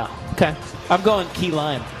 Yeah. Okay. I'm going key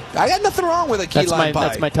lime. I got nothing wrong with a key lime pie.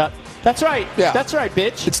 That's my top. That's right. Yeah. That's right,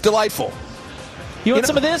 bitch. It's delightful. You want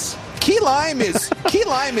some of this? Key lime is.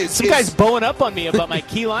 Some guy's bowing up on me about my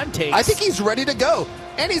key lime takes. I think he's ready to go.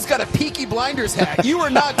 And he's got a Peaky Blinders hat. You are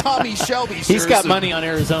not Tommy Shelby, sir. He's got money on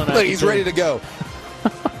Arizona. Look, he's ready to go.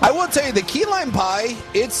 I will tell you, the key lime pie,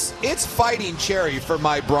 it's fighting cherry for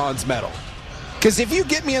my bronze medal. Because if you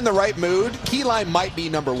get me in the right mood, key lime might be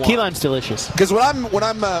number one. Key lime's delicious. Because when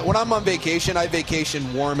I'm on vacation, I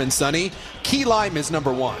vacation warm and sunny. Key lime is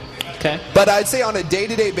number one. Okay. But I'd say on a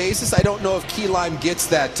day-to-day basis, I don't know if key lime gets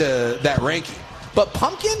that ranking. But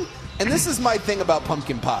pumpkin, and this is my thing about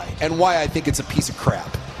pumpkin pie, and why I think it's a piece of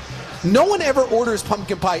crap. No one ever orders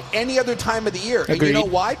pumpkin pie any other time of the year. Agreed. And you know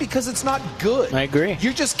why? Because it's not good. I agree.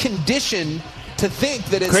 You're just conditioned to think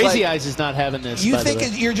that it's Crazy like, Eyes is not having this. You by think the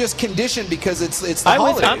way. you're just conditioned because it's the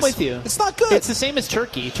holidays. I'm with you. It's not good. It's the same as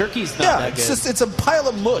turkey. Turkey's not that good. It's a pile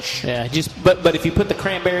of mush. Yeah, but if you put the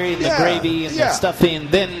cranberry and the gravy and the stuff in,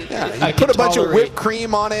 then you put a bunch of whipped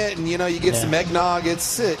cream on it, and you get some eggnog.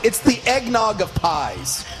 It's the eggnog of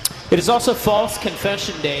pies. It is also False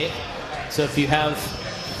Confession Day, so if you have,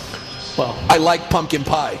 I like pumpkin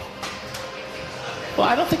pie. Well,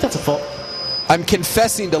 I don't think that's a fault. I'm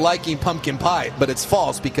confessing to liking pumpkin pie, but it's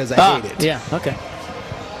false because I hate it. Yeah, okay.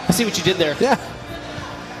 I see what you did there. Yeah.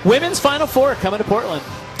 Women's Final Four coming to Portland.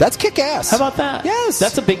 That's kick-ass. How about that? Yes.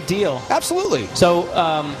 That's a big deal. Absolutely. So,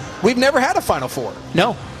 we've never had a Final Four.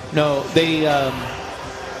 No. They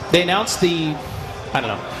announced I don't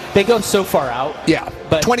know. They go so far out. Yeah,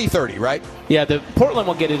 but 2030, right? Yeah, Portland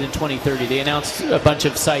will get it in 2030. They announced a bunch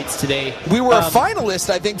of sites today. We were a finalist,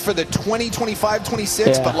 I think, for the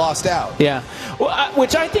 2025-26, but lost out. Yeah,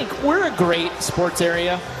 which I think we're a great sports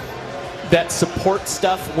area that supports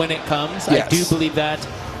stuff when it comes. Yes. I do believe that.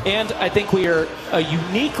 And I think we are a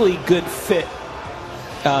uniquely good fit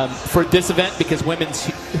for this event because women's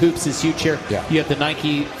hoops is huge here. Yeah. You have the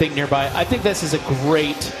Nike thing nearby. I think this is a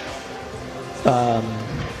great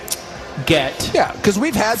get. Yeah, because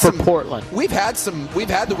we've had Portland. We've had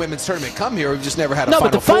the women's tournament come here. We've just never had a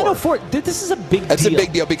Final Four. Final No, but the Final Four. This is a big deal. That's a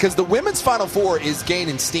big deal because the women's Final Four is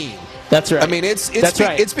gaining steam. That's right. I mean, it's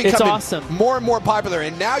becoming awesome. more and more popular.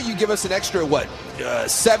 And now you give us an extra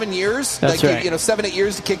 7 years? That's right. 7-8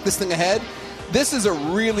 years to kick this thing ahead. This is a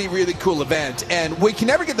really, really cool event, and we can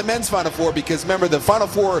never get the men's Final Four because remember the Final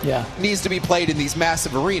Four needs to be played in these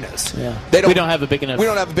massive arenas. Yeah, we don't have a big enough. We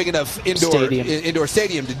don't have a big enough indoor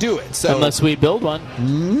stadium to do it. So unless we build one,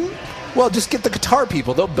 well, just get the Qatar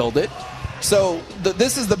people; they'll build it. So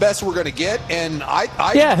this is the best we're going to get, and I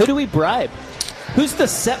who do we bribe? Who's the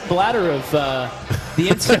Sepp Blatter of the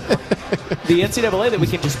NCAA that we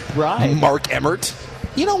can just bribe? Mark Emmert.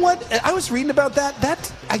 You know what? I was reading about that.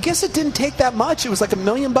 That I guess it didn't take that much. It was like $1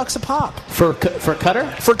 million a pop for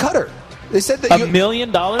Qatar. For Qatar, they said that $1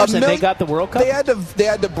 million, and they got the World Cup. They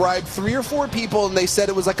had to bribe 3 or 4 people, and they said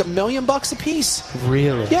it was like $1 million a piece.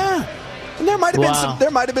 Really? Yeah. And there might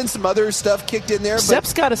have been some other stuff kicked in there.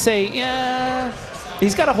 Sepp's got to say,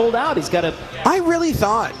 he's got to hold out. He's got to. I really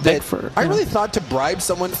thought to bribe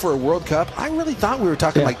someone for a World Cup. I really thought we were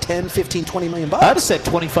talking like 10, 15, 20 $million bucks. I'd have said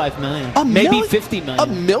 $25 million, maybe $50 million.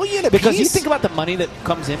 $1 million a piece. Because you think about the money that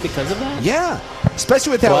comes in because of that. Yeah,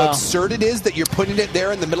 especially with how absurd it is that you're putting it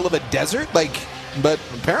there in the middle of a desert. But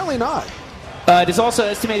apparently not. It is also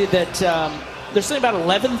estimated that. There's something about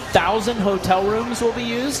 11,000 hotel rooms will be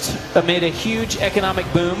used amid a huge economic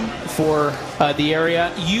boom for the area.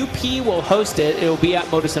 UP will host it. It will be at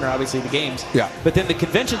Moda Center, obviously, the games. Yeah. But then the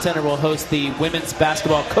convention center will host the Women's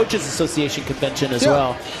Basketball Coaches Association convention as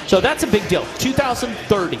well. So that's a big deal.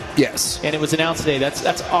 2030. Yes. And it was announced today.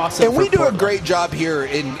 That's awesome. And we do Portland. a great job here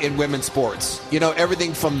in women's sports.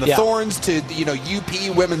 Everything from the Thorns to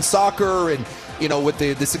UP women's soccer and. With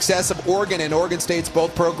the success of Oregon and Oregon State's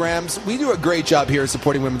both programs, we do a great job here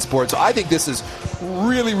supporting women's sports. So I think this is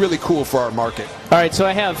really, really cool for our market. All right, so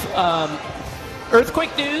I have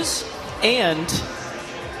earthquake news and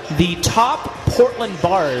the top Portland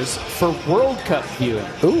bars for World Cup viewing.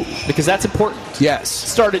 Ooh. Because that's important. Yes.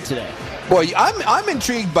 Started today. Boy, I'm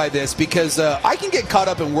intrigued by this because I can get caught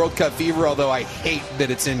up in World Cup fever, although I hate that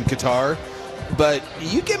it's in Qatar. But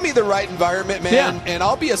you give me the right environment, man, and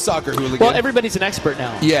I'll be a soccer hooligan. Well, everybody's an expert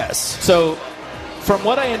now. Yes. So, from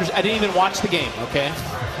what I understand, I didn't even watch the game, okay?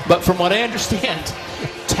 But from what I understand,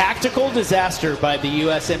 tactical disaster by the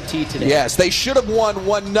USMT today. Yes, they should have won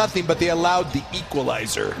 1-0, but they allowed the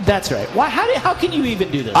equalizer. That's right. Why? How can you even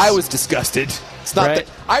do this? I was disgusted. It's not right?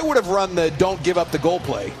 that I would have run the don't give up the goal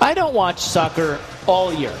play. I don't watch soccer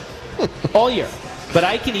all year. All year. But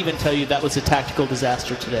I can even tell you that was a tactical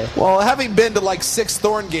disaster today. Well, having been to 6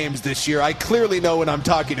 Thorn games this year, I clearly know what I'm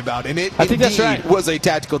talking about. And it that's right. was a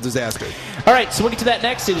tactical disaster. All right, so we'll get to that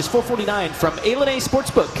next. It is 4:49 from A&A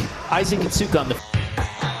Sportsbook. Isaac and Suk on the...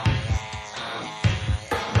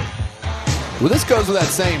 Well, this goes without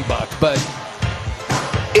saying, Buck, but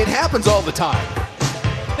it happens all the time.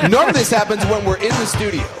 None of this happens when we're in the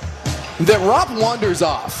studio. That Rob wanders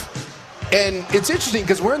off. And it's interesting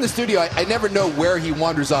because we're in the studio. I never know where he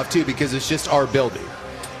wanders off to because it's just our building.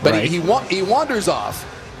 But Right. he wanders off,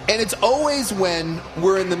 and it's always when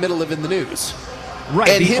we're in the middle of In the News. Right,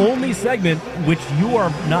 And the only segment which you are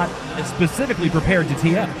not specifically prepared to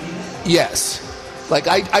tee up. Yes. Like,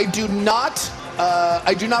 I do not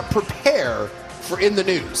prepare for In the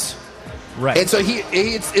News. Right. And so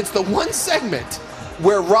it's the one segment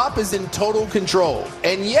where Rob is in total control.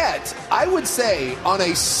 And yet, I would say, on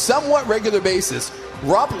a somewhat regular basis,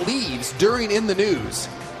 Rob leaves during In the News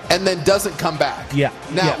and then doesn't come back. Yeah.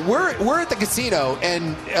 Now, we're at the casino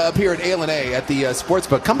and up here at A&A at the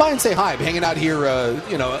Sportsbook. Come by and say hi. I'm hanging out here,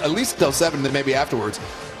 at least till 7 and then maybe afterwards.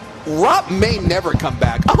 Rob may never come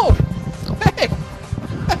back. Oh, hey.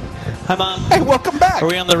 Hi, Mom. Hey, welcome back. Are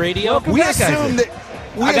we on the radio? We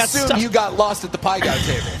assume you got lost at the pie guy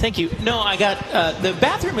table. Thank you. No, I got the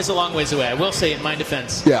bathroom is a long ways away. I will say, in my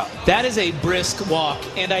defense, Yeah. that is a brisk walk,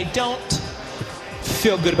 and I don't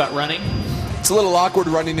feel good about running. It's a little awkward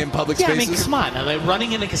running in public Yeah, spaces. I mean, come on. Am I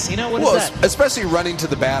running in a casino? What Well, is that? especially running to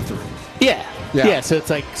the bathroom. Yeah. Yeah. So it's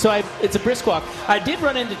like it's a brisk walk. I did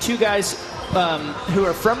run into two guys who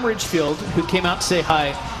are from Ridgefield who came out to say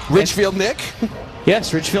hi. Ridgefield Nick?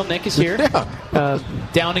 Yes, Ridgefield Nick is here. Yeah.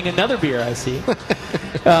 Downing another beer, I see.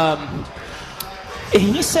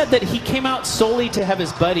 He said that he came out solely to have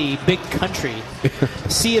his buddy, Big Country,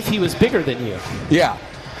 see if he was bigger than you. Yeah.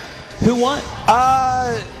 Who won?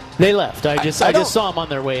 They left. I just saw him on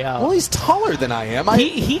their way out. Well, he's taller than I am.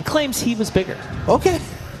 He claims he was bigger. Okay.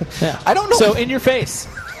 Yeah. I don't know. So in your face.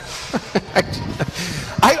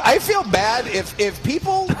 I feel bad if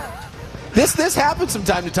people. This happens from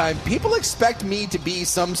time to time. People expect me to be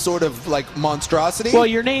some sort of like monstrosity. Well,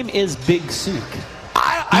 your name is Big Sook.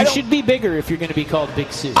 You should be bigger if you're going to be called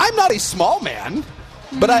Big Sook. I'm not a small man,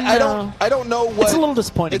 but I don't know what. It's a little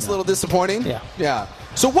disappointing. It's a little disappointing. Yeah. Yeah.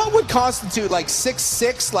 So what would constitute like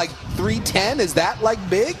 6'6", like 310? Is that like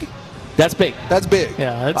big? That's big. That's big.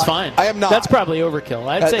 Yeah, that's fine. I am not. That's probably overkill.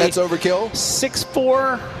 I'd say that's overkill.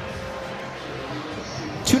 6'4",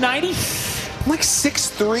 290. Like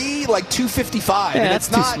 6'3", like 255. Yeah, and that's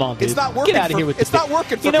it's not, too small, dude. It's not working. Get out of here with It's the not big.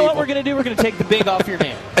 working for You know people. what we're going to do? We're going to take the big off your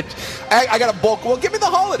name. I got a bulk. Well, give me the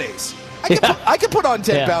holidays. I can put on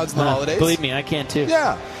 10 pounds in the holidays. Believe me, I can too.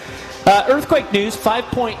 Yeah. Earthquake news,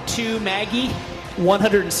 5.2 Maggie,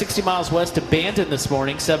 160 miles west of Bandon this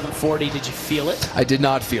morning, 7:40. Did you feel it? I did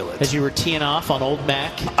not feel it. As you were teeing off on Old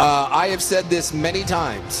Mac? I have said this many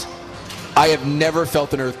times. I have never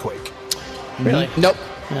felt an earthquake. Really? Nope.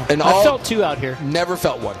 Yeah. And I felt two out here. Never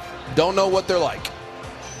felt one. Don't know what they're like.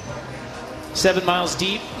 7 miles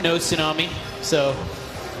deep, no tsunami. So,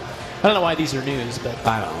 I don't know why these are news, but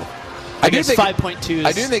I don't know. I guess 5.2 is...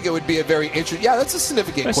 I do think it would be a very interesting... Yeah, that's a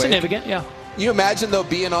significant quake. Significant, yeah. You imagine, though,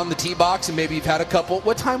 being on the tee box and maybe you've had a couple...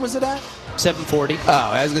 What time was it at? 7:40. Oh,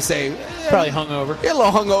 I was going to say... Probably hungover. Yeah, a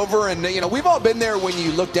little hungover. And, we've all been there when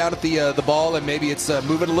you look down at the ball and maybe it's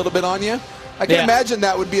moving a little bit on you. I can imagine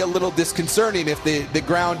that would be a little disconcerting if the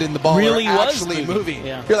ground and the ball really are was actually moving.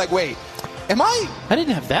 Yeah. You're like, wait, I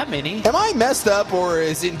didn't have that many. Am I messed up, or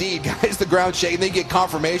is indeed, guys, the ground shaking? They get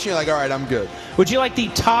confirmation. You're like, all right, I'm good. Would you like the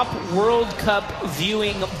top World Cup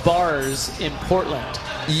viewing bars in Portland?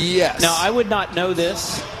 Yes. Now, I would not know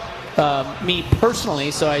this, me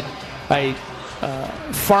personally, so I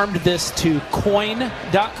farmed this to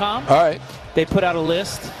coin.com. All right. They put out a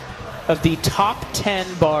list of the top 10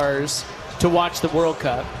 bars to watch the World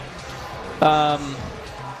Cup.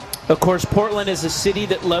 Of course, Portland is a city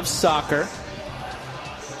that loves soccer.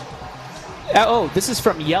 This is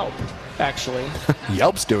from Yelp, actually.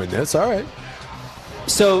 Yelp's doing this, all right.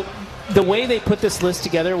 So the way they put this list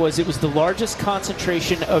together was it was the largest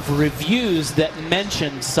concentration of reviews that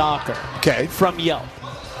mentioned soccer. Okay. From Yelp.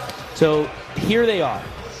 So here they are.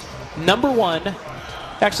 Number 1,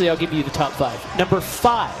 actually I'll give you the top 5. Number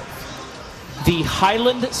 5. The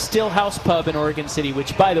Highland Stillhouse Pub in Oregon City,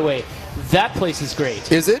 which, by the way, that place is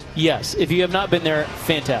great. Is it? Yes. If you have not been there,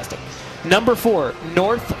 fantastic. Number 4,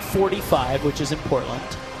 North 45, which is in Portland.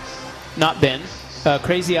 Not been.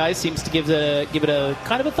 Crazy Eyes seems to give it a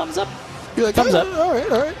kind of a thumbs up. You're like, thumbs up. All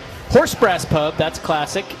right. Horse Brass Pub, that's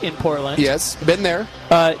classic in Portland. Yes, been there.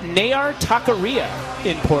 Nayar Taqueria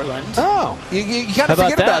in Portland. Oh, you kind of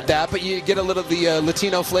forget about that, but you get a little of the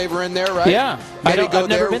Latino flavor in there, right? Yeah. I've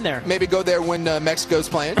never been there. Maybe go there when Mexico's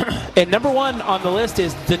playing. And number 1 on the list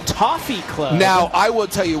is the Toffee Club. Now, I will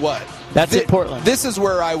tell you what. That's in Portland. This is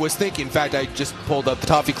where I was thinking. In fact, I just pulled up the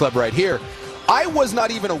Toffee Club right here. I was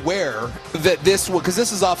not even aware that this was, because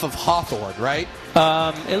this is off of Hawthorne, right?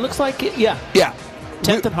 It looks like it, yeah. Yeah.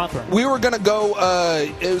 10th and Hawthorne. We were going to go,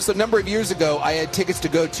 it was a number of years ago, I had tickets to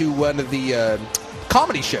go to one of the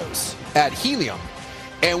comedy shows at Helium.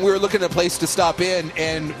 And we were looking at a place to stop in,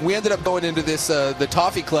 and we ended up going into this, the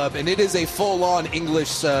Toffee Club, and it is a full-on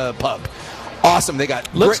English pub. Awesome. They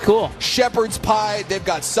got looks cool. Shepherd's pie. They've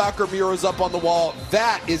got soccer murals up on the wall.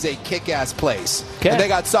 That is a kick-ass place. Okay. And they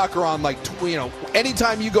got soccer on, like,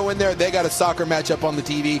 anytime you go in there, they got a soccer match up on the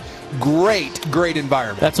TV. Great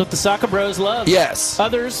environment. That's what the Soccer Bros love. Yes.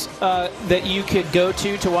 Others that you could go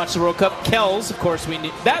to watch the World Cup. Kells, of course, we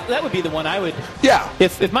knew. That would be the one I would. Yeah.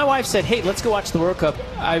 If my wife said, "Hey, let's go watch the World Cup,"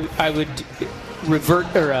 I would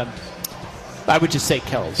revert or. I would just say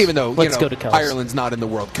Kells. Even though let's go to Kells. Ireland's not in the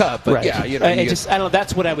World Cup, but right. yeah, I don't know.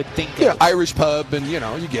 That's what I would think. Yeah, Irish pub, and you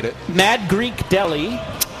get it. Mad Greek Deli.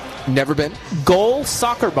 Never been. Goal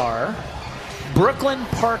Soccer Bar, Brooklyn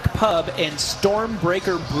Park Pub, and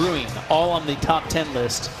Stormbreaker Brewing, all on the top 10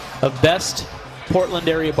 list of best Portland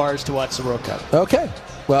area bars to watch the World Cup. Okay.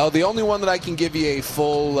 Well, the only one that I can give you a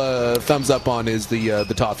full thumbs up on is the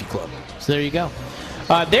Toffee Club. So there you go.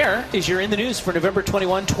 There is your In the News for November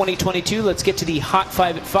 21, 2022. Let's get to the Hot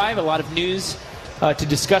 5 at 5. A lot of news to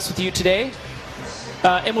discuss with you today.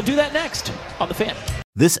 And we'll do that next on The Fan.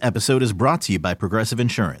 This episode is brought to you by Progressive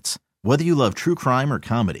Insurance. Whether you love true crime or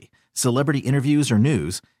comedy, celebrity interviews or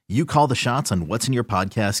news, you call the shots on what's in your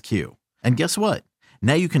podcast queue. And guess what?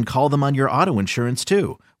 Now you can call them on your auto insurance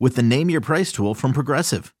too with the Name Your Price tool from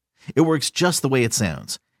Progressive. It works just the way it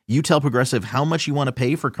sounds. You tell Progressive how much you want to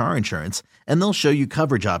pay for car insurance, and they'll show you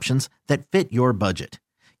coverage options that fit your budget.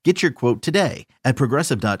 Get your quote today at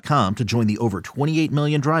Progressive.com to join the over 28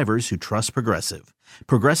 million drivers who trust Progressive.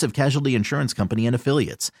 Progressive Casualty Insurance Company and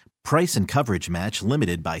Affiliates. Price and coverage match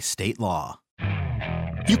limited by state law.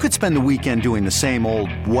 You could spend the weekend doing the same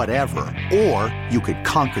old whatever, or you could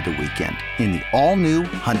conquer the weekend in the all-new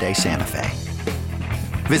Hyundai Santa Fe.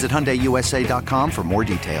 Visit HyundaiUSA.com for more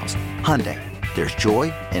details. Hyundai. There's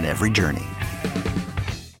joy in every journey.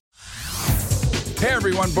 Hey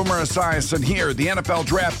everyone, Boomer Esiason here. The NFL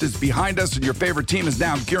Draft is behind us and your favorite team is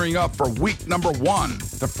now gearing up for week number 1.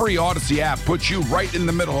 The free Odyssey app puts you right in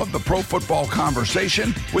the middle of the pro football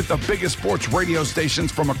conversation with the biggest sports radio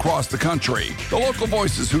stations from across the country. The local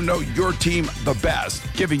voices who know your team the best,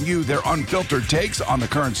 giving you their unfiltered takes on the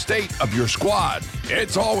current state of your squad.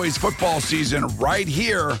 It's always football season right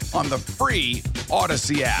here on the free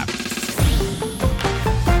Odyssey app.